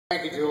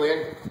Thank you,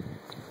 Julian.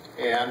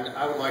 And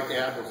I would like to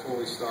add, before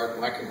we start,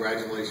 my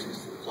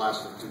congratulations to the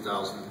class of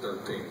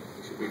 2013. You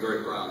should be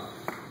very proud.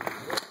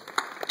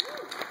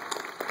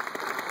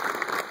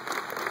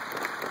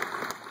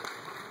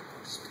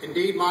 It's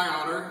indeed my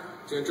honor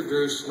to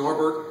introduce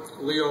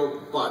Norbert Leo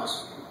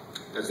Butz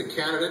as a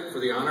candidate for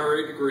the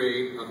honorary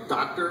degree of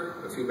Doctor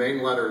of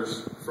Humane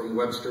Letters from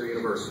Webster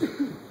University.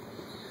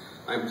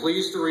 I am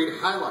pleased to read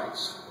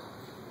highlights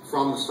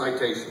from the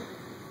citation.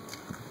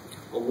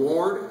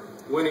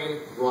 Award-winning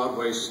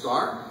Broadway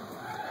star,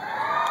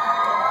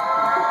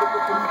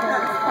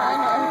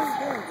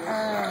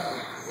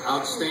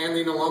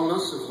 Outstanding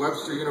Alumnus of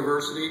Webster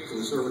University,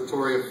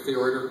 Conservatory of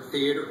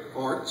Theater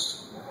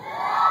Arts,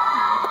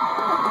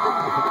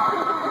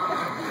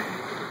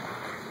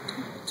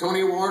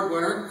 Tony Award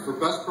winner for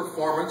Best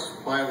Performance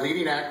by a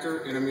Leading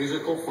Actor in a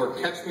Musical for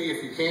Catch Me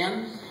If You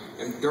Can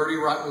and Dirty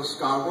Rotten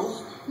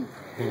Scoundrels.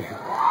 I'm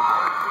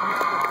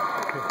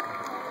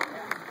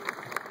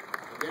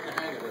getting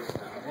the hang of this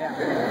now.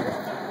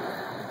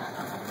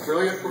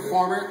 Brilliant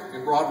performer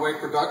in Broadway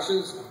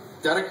productions,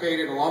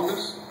 dedicated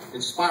alumnus,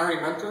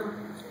 inspiring mentor,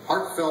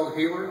 heartfelt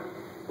healer,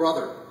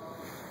 brother,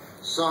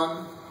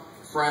 son,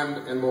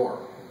 friend, and more.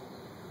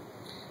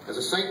 As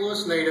a St.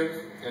 Louis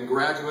native and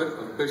graduate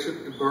of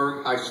Bishop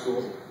DuBourg High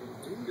School,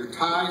 your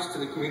ties to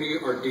the community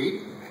are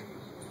deep,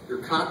 your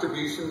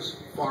contributions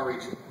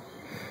far-reaching.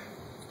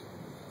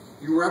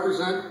 You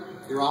represent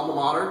your alma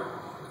mater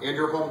and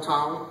your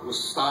hometown with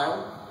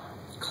style,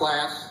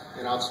 class,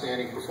 and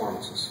outstanding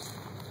performances.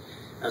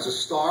 As a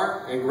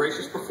star and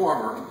gracious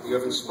performer, you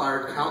have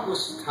inspired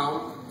countless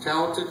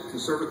talented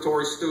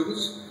conservatory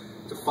students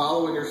to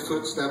follow in your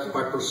footsteps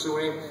by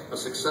pursuing a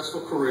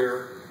successful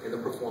career in the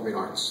performing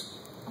arts.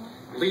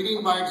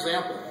 Leading by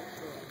example,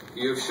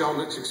 you have shown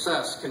that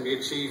success can be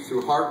achieved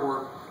through hard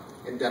work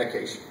and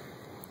dedication.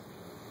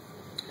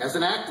 As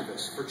an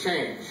activist for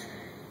change,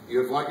 you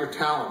have lent your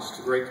talents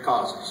to great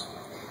causes,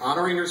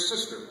 honoring your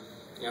sister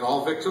and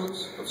all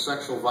victims of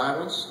sexual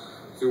violence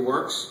through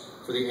works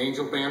for the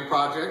Angel Band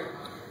Project,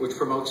 which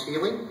promotes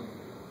healing,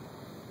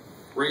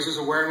 raises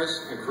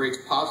awareness, and creates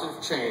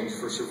positive change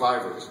for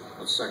survivors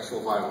of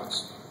sexual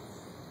violence.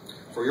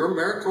 For your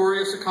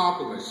meritorious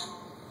accomplishments,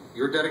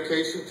 your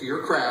dedication to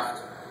your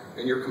craft,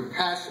 and your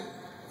compassion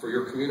for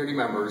your community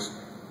members,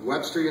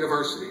 Webster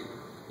University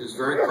is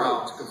very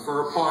proud to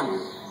confer upon you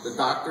the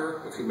Doctor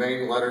of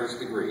Humane Letters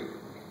degree.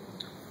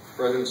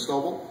 President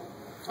Scoble,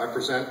 I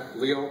present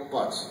Leo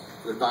Butz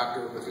for the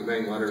Doctor of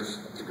Humane Letters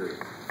degree.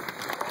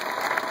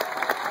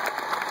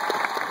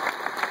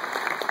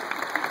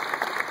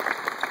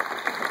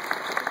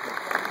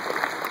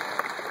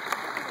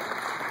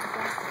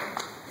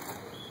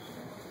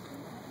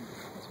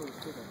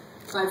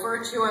 By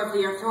virtue of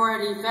the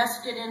authority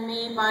vested in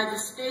me by the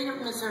state of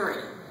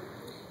Missouri,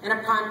 and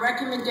upon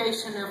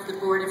recommendation of the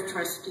Board of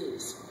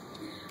Trustees,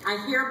 I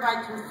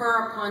hereby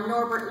confer upon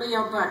Norbert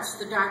Leo Butz,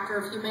 the Doctor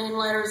of Humane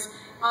Letters,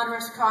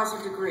 honoris causa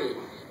degree,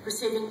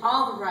 receiving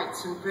all the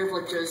rights and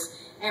privileges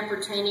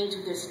appertaining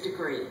to this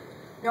degree.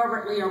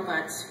 Norbert Leo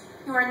Butz,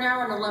 you are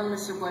now an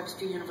alumnus of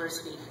Webster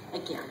University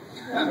again.